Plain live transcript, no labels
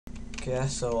Okay,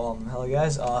 so hello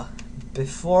guys.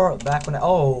 Back when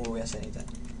oh yes, I need that.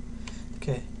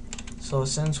 Okay, so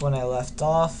since when I left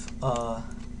off, yeah,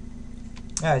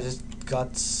 I just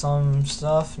got some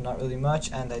stuff, not really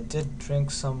much, and I did drink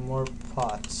some more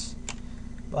pots.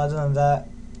 But other than that,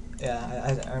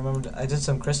 yeah, I remember I did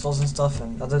some crystals and stuff,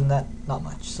 and other than that, not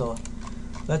much. So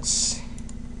let's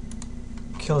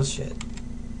kill shit.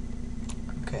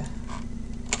 Okay.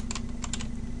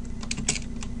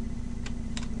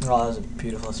 Oh, that was a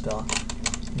beautiful spell.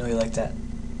 Know you like that.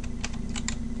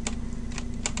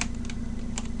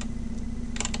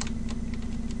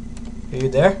 Are you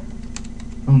there?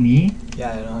 Oh, me?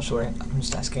 Yeah, I know. I'm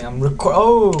just asking. I'm record.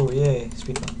 Oh, yay!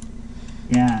 Speak on.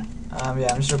 Yeah.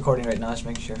 Yeah, I'm just recording right now. Just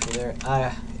making sure if you're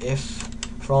there. If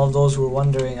for all of those who are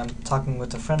wondering, I'm talking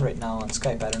with a friend right now on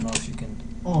Skype. I don't know if you can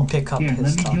pick up here,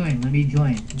 his let me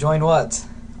join. Join what?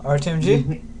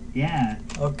 Rotmg? Yeah.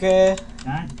 Okay.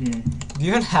 Got this. Do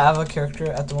you even have a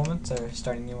character at the moment, or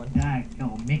starting a new one? Yeah,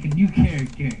 go make a new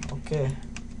character. Okay.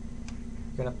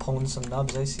 You're gonna pwn some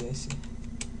nubs. I see.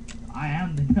 I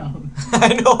am the nub.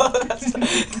 I know.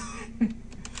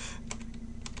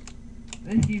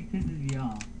 This shit pisses me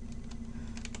off.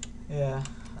 Yeah,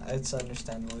 it's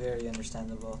understandable. Very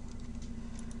understandable.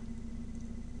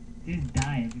 Just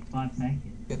die every 5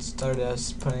 seconds. Get started. I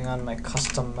was putting on my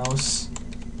custom mouse.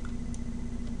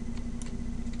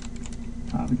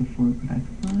 Copy the forward crack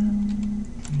file.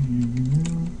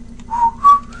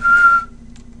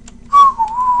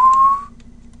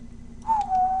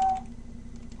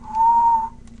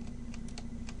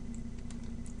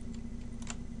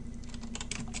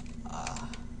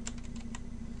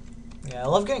 Yeah, I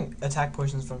love getting attack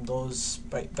potions from those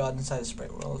sprite gods inside the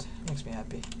sprite world. It makes me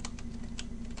happy.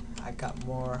 I got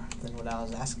more than what I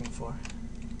was asking for.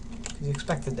 Because you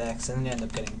expect the dex and then you end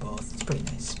up getting both. It's pretty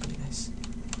nice,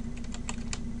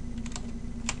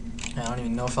 I don't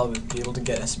even know if I'll be able to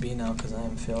get SB now because I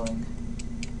am failing.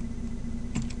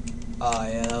 Oh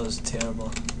yeah, that was terrible.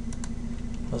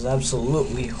 That was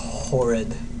absolutely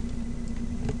horrid.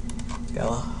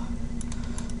 Yeah,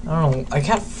 I don't know, I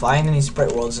can't find any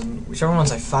sprite worlds, and whichever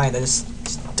ones I find, I just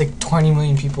like 20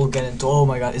 million people get into. Oh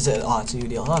my god, it's a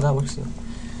UDL. Oh, that works too.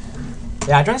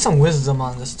 Yeah, I drank some wisdom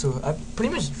on this too. I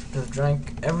pretty much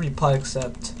drank every pot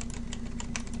except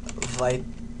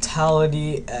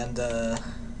vitality and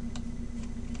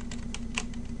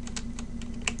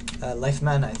life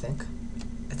man, I think.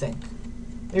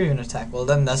 Maybe even attack. Well,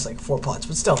 then that's like 4 pots,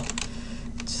 but still,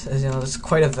 it's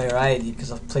quite a variety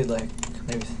because I've played like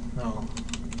maybe I don't know.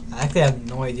 I actually have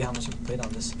no idea how much I've played on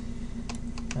this.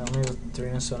 Maybe 3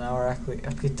 minutes to an hour.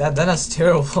 Actually, that's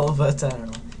terrible, but I don't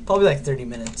know. Probably like 30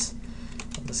 minutes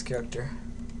of this character.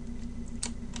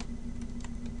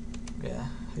 Yeah,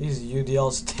 these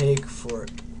UDLs take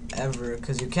forever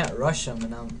because you can't rush them,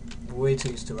 and I'm way too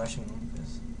used to rushing them.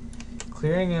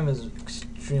 Clearing him is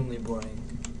extremely boring.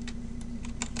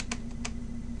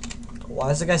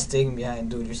 Why is the guy staying behind?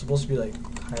 Dude, you're supposed to be like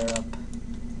higher up.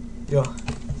 Yo.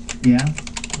 Yeah?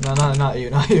 No, not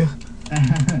you.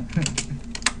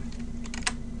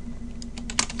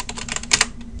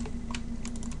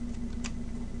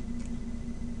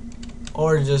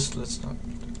 Or just, let's not.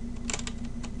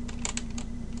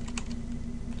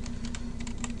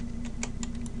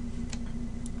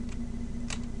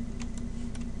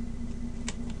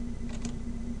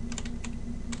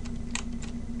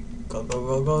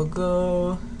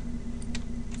 Go.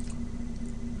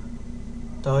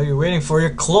 Oh, you're waiting for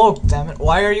your cloak, damn it.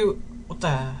 Why are you... What the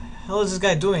hell is this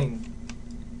guy doing?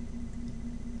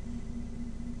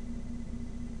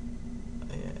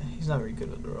 Yeah, he's not very good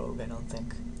with the rogue, I don't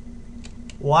think.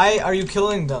 Why are you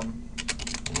killing them?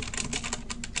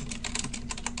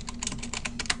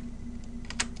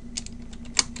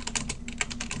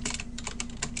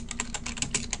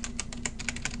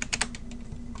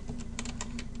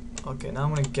 Okay, now I'm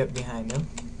gonna get behind him,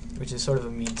 which is sort of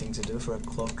a mean thing to do for a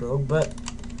cloaked rogue, but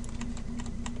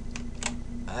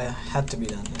it had to be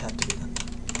done.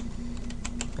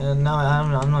 And now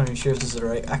I'm not even sure if this is the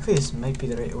right. Actually, this might be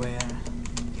the right way.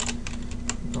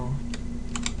 No.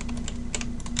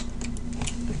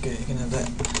 Okay, you can have that.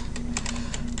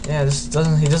 Yeah, this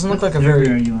doesn't. He doesn't look like a very.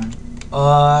 Are you on?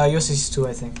 USS 2,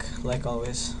 I think, like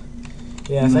always.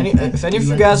 Yeah, if any of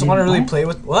you guys want to really play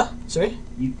with what? Sorry.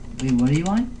 Wait, what are you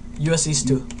on? US East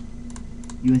 2.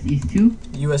 US East 2?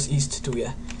 US East 2,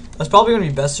 yeah. That's probably going to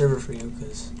be best server for you,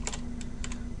 because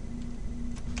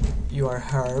you are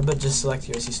her, but just select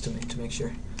US East 2 to make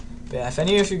sure. But yeah, if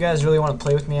any of you guys really want to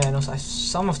play with me, I know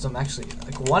some of them actually,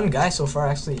 like one guy so far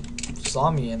actually saw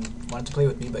me and wanted to play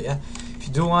with me, but yeah. If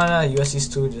you do want US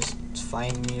East 2, just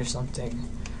find me or something.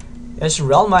 I should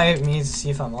Realmite me to see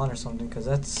if I'm on or something, because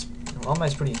that's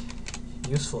Realmite's pretty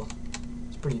useful.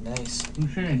 It's pretty nice. Who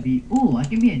should I be? Ooh, I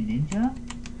can be a ninja?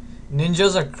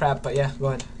 Ninjas are crap, but yeah, go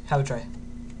ahead. Have a try.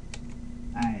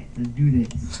 Alright, let's do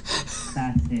this.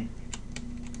 That's it.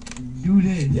 Let's do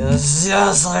this. Yes,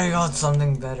 yes, I got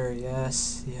something better.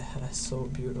 Yes, yes, so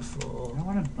beautiful. I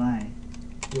wanna buy.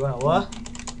 You wanna what?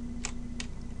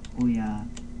 Oh yeah.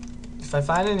 If I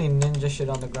find any ninja shit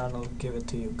on the ground, I'll give it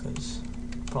to you, because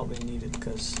probably need it,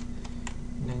 because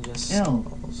ninja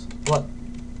spells. What?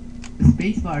 The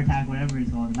spacebar attack, whatever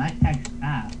it's called, the match attack's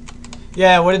crap.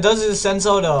 Yeah, what it does is it sends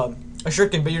out a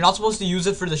shuriken, but you're not supposed to use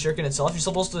it for the shuriken itself. You're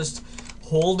supposed to just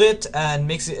hold it and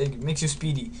it makes you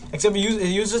speedy. Except it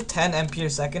uses 10 MP a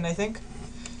second, I think.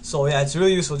 So yeah, it's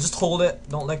really useful. Just hold it,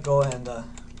 don't let go, and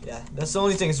yeah, that's the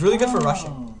only thing. It's really good for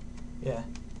rushing. Yeah,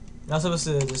 you're not supposed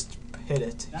to just hit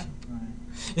it. That's fine.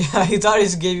 Yeah, he thought he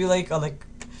just gave you like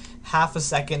half a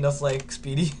second of like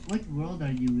speedy. What world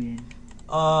are you in?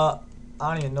 I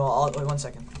don't even know. Wait 1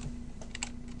 second.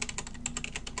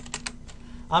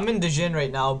 I'm in Dijin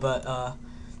right now, but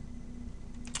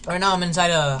right now I'm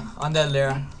inside on that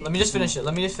layer. Let me just finish it.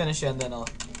 And then I'll.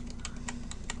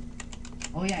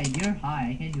 Oh yeah, you're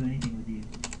high. I can't do anything with you.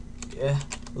 Yeah.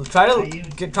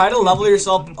 Try to level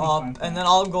yourself up, and then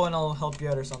I'll go and I'll help you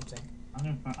out or something. I'm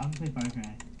gonna play Far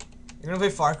Cry. You're gonna play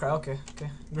Far Cry? Okay,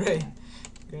 great.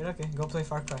 Great. Okay, go play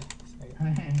Far Cry.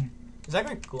 Is that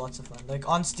like lots of fun? Like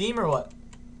on Steam or what?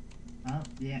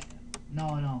 Yeah.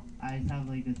 No. I just have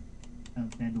like this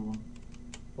standalone.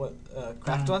 What?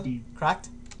 Cracked one? Steam. Cracked?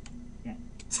 Yeah.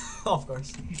 Of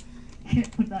course. You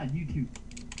can't put that on YouTube.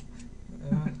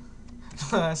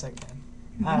 Yes, I can.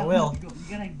 I will. You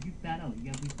gotta beep that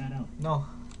out. No.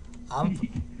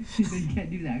 You can't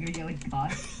do that. I'm gonna get like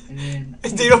caught, and then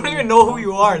They don't even know who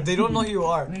you are. They don't know who you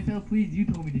are. I'm gonna tell police you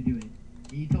told me to do it.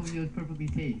 And you told me it was perfectly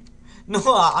safe. No,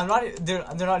 I'm not. They're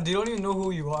not. They don't even know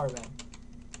who you are, man.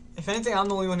 If anything, I'm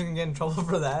the only one who can get in trouble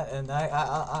for that, and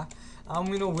I'm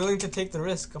willing to take the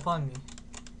risk upon me.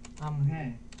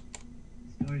 Okay.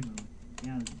 Story mode.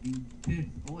 Yeah, let's do this.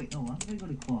 Oh wait, no, I'm gonna go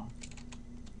to co-op.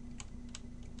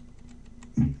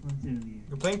 6 months earlier.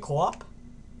 You're playing co-op?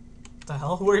 What the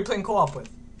hell? Who are you playing co-op with?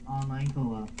 Online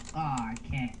co-op. I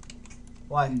can't.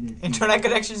 Why? Internet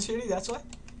connection shitty? That's why?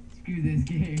 Screw this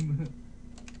game.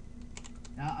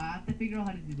 Now I have to figure out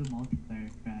how to do the multiplayer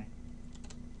crack.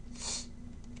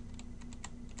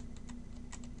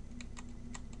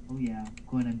 Oh yeah,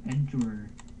 go an adventurer.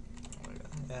 Oh my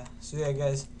god. Yeah. So yeah,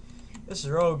 guys, this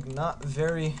rogue not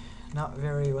very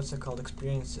what's it called,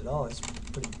 experienced at all. It's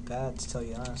pretty bad to tell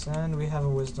you honest. And we have a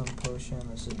wisdom potion.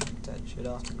 Let's just get that shit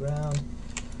off the ground.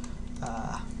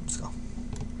 Let's go.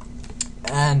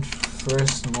 And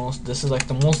this is like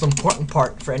the most important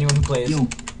part for anyone who plays. Yo,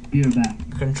 be right back.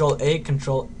 Control A,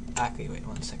 Control. Okay, wait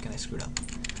 1 second. I screwed up.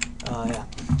 Yeah.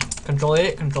 Control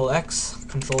A, Control X,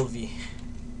 Control V.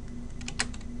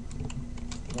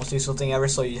 Most useful thing ever.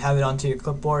 So you have it onto your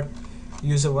clipboard.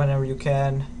 Use it whenever you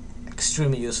can.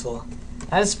 Extremely useful.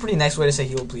 And it's a pretty nice way to say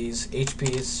heal, please. HP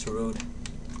is rude.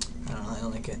 I don't know. I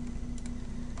don't like it.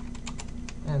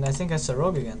 And I think that's a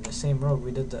rogue again. The same rogue.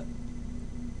 We did that.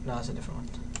 No, it's a different one.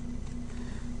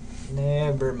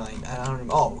 Never mind. I don't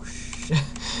remember. Oh shit.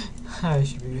 I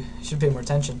should pay more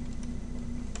attention.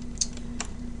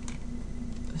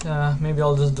 Maybe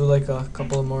I'll just do like a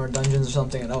couple more dungeons or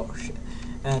something. And oh shit.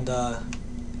 And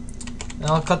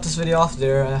I'll cut this video off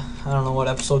there. I don't know what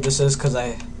episode this is because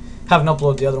I haven't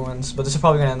uploaded the other ones. But this is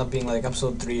probably gonna end up being like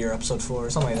episode 3 or episode 4 or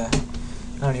something like that.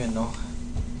 I don't even know.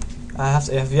 I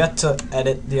have yet to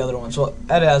edit the other ones. Well,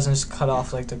 edit as in just cut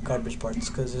off like the garbage parts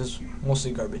because it's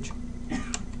mostly garbage.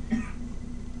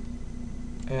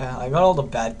 Yeah, I got all the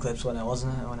bad clips when I was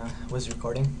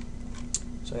recording.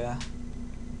 So yeah,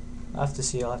 I'll have to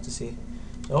see. So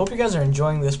I hope you guys are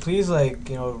enjoying this. Please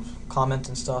comment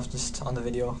and stuff just on the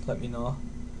video. Let me know.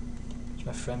 There's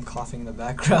my friend coughing in the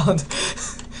background.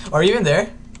 Are you even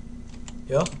there?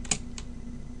 Yo?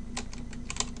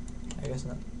 I guess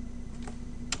not.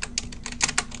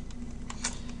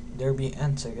 There be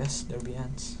ants, I guess. There be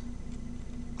ants.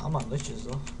 I'm on liches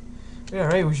though. Yeah,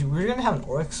 right. We're gonna have an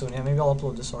Oryx soon. Yeah, maybe I'll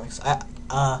upload this Oryx.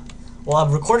 Well,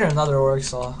 I'm recording another Oryx,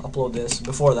 so I'll upload this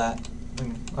before that.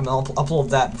 I'll upload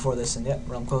that before this, and yeah,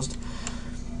 realm closed.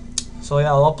 So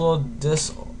yeah, I'll upload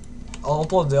this. I'll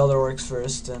upload the other Oryx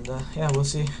first, and yeah, we'll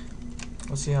see.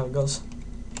 We'll see how it goes.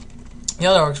 The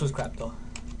other Oryx was crap though.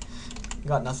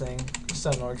 Got nothing. Just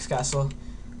an Oryx castle.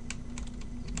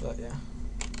 But yeah.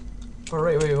 But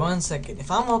wait 1 second. If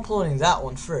I'm uploading that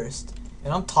one first,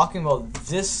 and I'm talking about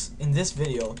this in this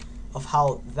video of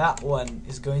how that one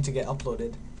is going to get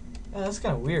uploaded, Yeah, that's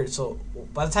kind of weird. So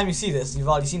by the time you see this, you've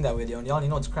already seen that video and you already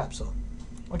know it's crap. So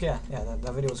okay, yeah,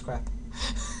 that video was crap.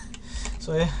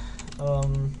 So yeah, I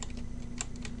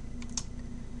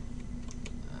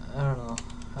don't know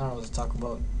what to talk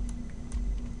about.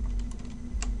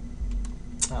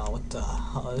 Oh, what the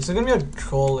hell? This is gonna be a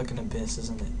troll like an abyss,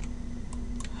 isn't it?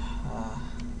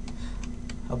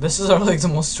 Abysses are like the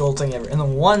most troll thing ever. And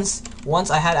then once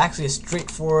I had actually a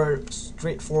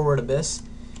straightforward abyss,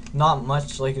 not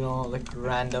much like, you know, like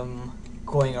random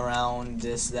going around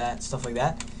this, that, stuff like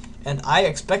that. And I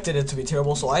expected it to be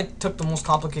terrible, so I took the most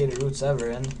complicated routes ever,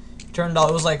 and it turned out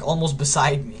it was like almost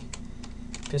beside me.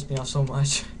 Pissed me off so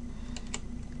much.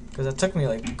 Because it took me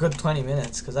like a good 20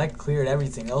 minutes, because I cleared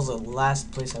everything. That was the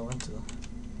last place I went to.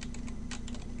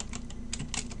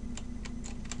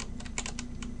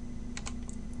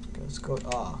 Okay, let's go,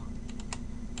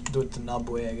 do it the nub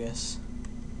way, I guess.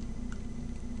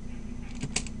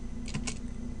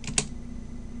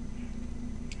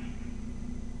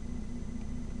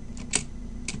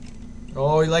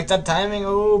 Oh, you like that timing?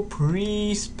 Oh,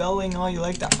 pre-spelling. Oh, you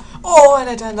like that? Oh, and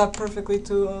I timed that perfectly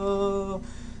too. Oh,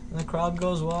 and the crowd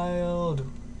goes wild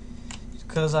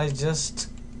because I just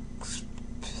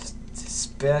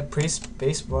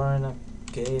pre-spacebar in a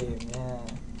game. Yeah,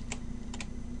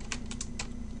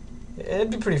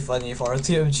 it'd be pretty funny if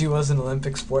RTMG was an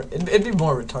Olympic sport. It'd be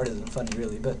more retarded than funny,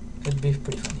 really, but it'd be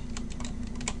pretty funny.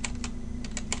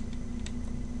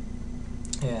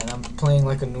 Yeah, and I'm playing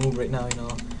like a noob right now, you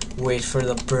know. Wait for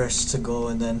the burst to go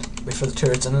and then wait for the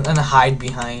turrets and hide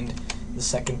behind the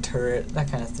second turret,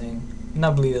 that kind of thing.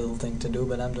 Nubbly little thing to do,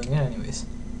 but I'm doing it anyways.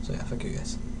 So yeah, fuck you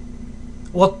guys.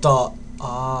 What the?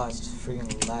 It's freaking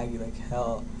laggy like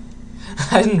hell.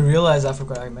 I didn't realize I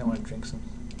forgot I might want to drink some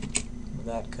of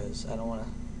that because I don't want to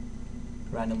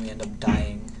randomly end up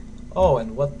dying. Oh,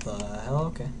 and what the hell?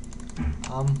 Okay.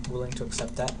 I'm willing to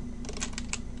accept that.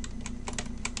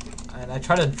 And I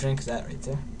try to drink that right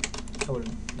there.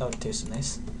 That would taste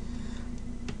nice.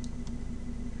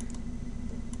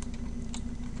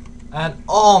 And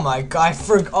oh my god,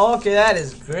 okay, that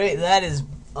is great. That is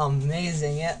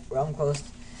amazing. Yeah, I'm close.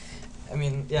 I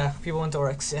mean, yeah, people went to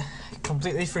Oryx. Yeah,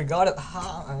 completely forgot it.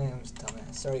 I am just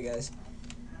dumbass. Sorry, guys.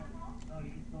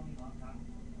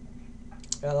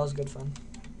 Yeah, that was good fun.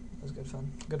 That was good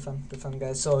fun. Good fun,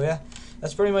 guys. So yeah,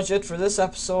 that's pretty much it for this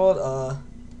episode.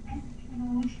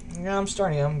 Yeah, I'm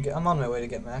on my way to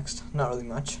get maxed. Not really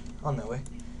much. On my way.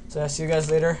 So yeah, see you guys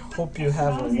later. Hope you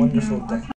have a wonderful day.